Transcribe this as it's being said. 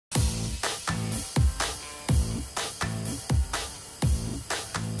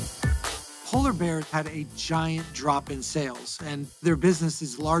Polar Bear had a giant drop in sales, and their business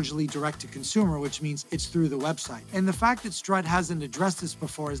is largely direct-to-consumer, which means it's through the website. And the fact that Strut hasn't addressed this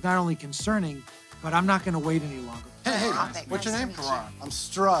before is not only concerning, but I'm not going to wait any longer. Hey, what's your name? I'm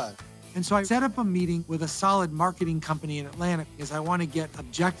Strut. And so I set up a meeting with a solid marketing company in Atlanta because I want to get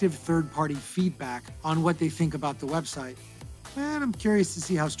objective third-party feedback on what they think about the website. And I'm curious to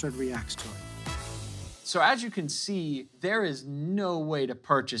see how Strut reacts to it. So as you can see, there is no way to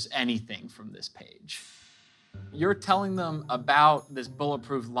purchase anything from this page. You're telling them about this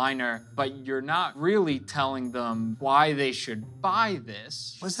bulletproof liner, but you're not really telling them why they should buy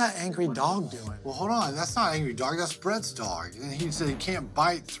this. What's that angry dog doing? Well, hold on. That's not Angry Dog. That's Brett's dog. And he said he can't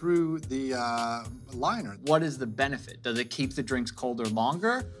bite through the liner. What is the benefit? Does it keep the drinks colder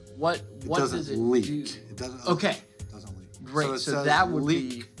longer? What does it leak. do? It doesn't Okay. It doesn't leak. Great. So that would leak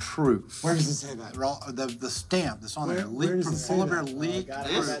be proof. Where does it say that? The stamp that's on there. Where Leak does it proof. say Polar Bear that? leak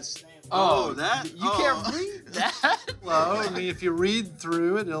proof. Oh, that? You can't read that. Well, I mean, if you read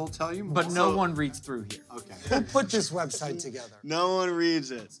through it, it'll tell you more. But no one reads through here. Okay. Who put this website together? No one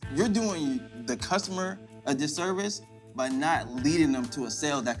reads it. You're doing the customer a disservice by not leading them to a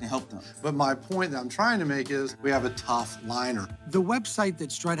sale that can help them. But my point that I'm trying to make is we have a tough liner. The website that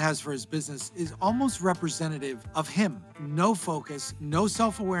Strut has for his business is almost representative of him. No focus, no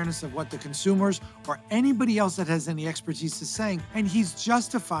self-awareness of what the consumers or anybody else that has any expertise is saying, and he's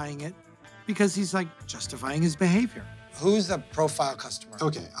justifying it because he's like justifying his behavior. Who's the profile customer?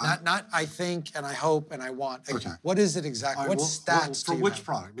 Okay. Not I think and I hope and I want. Okay. What is it exactly? What stats for do you which have?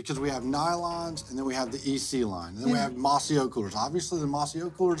 product? Because we have nylons, and then we have the EC line, and then we have Mossy Oak coolers. Obviously, the Mossy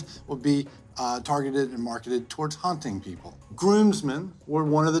Oak coolers will be targeted and marketed towards hunting people. Groomsmen were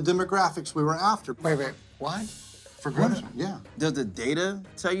one of the demographics we were after. Wait, what? For groomsmen, yeah. Does the data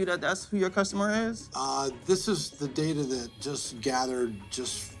tell you that that's who your customer is? This is the data that just gathered,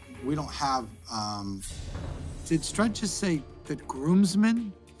 we don't have, Did Strut just say that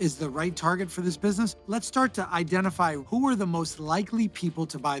groomsmen is the right target for this business? Let's start to identify who are the most likely people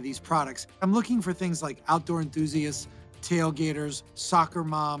to buy these products. I'm looking for things like outdoor enthusiasts, tailgaters, soccer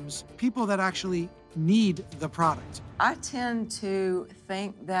moms, people that actually need the product. I tend to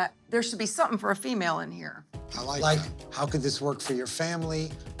think that there should be something for a female in here. I like that. How could this work for your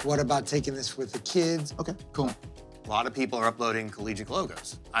family? What about taking this with the kids? Okay, cool. A lot of people are uploading collegiate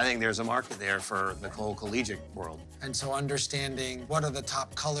logos. I think there's a market there for the whole collegiate world. And so understanding what are the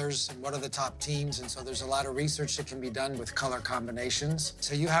top colors and what are the top teams, and so there's a lot of research that can be done with color combinations.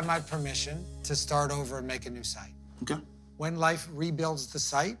 So you have my permission to start over and make a new site. Okay. When LYFE rebuilds the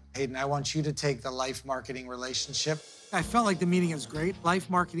site, Hayden, I want you to take the LYFE marketing relationship. I felt like the meeting was great. LYFE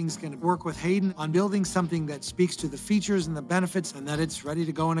Marketing is going to work with Hayden on building something that speaks to the features and the benefits, and that it's ready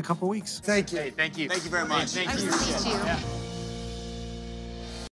to go in a couple weeks. Thank you. Hey, thank you. Thank you very much. Thank Nice you. to meet you. Yeah.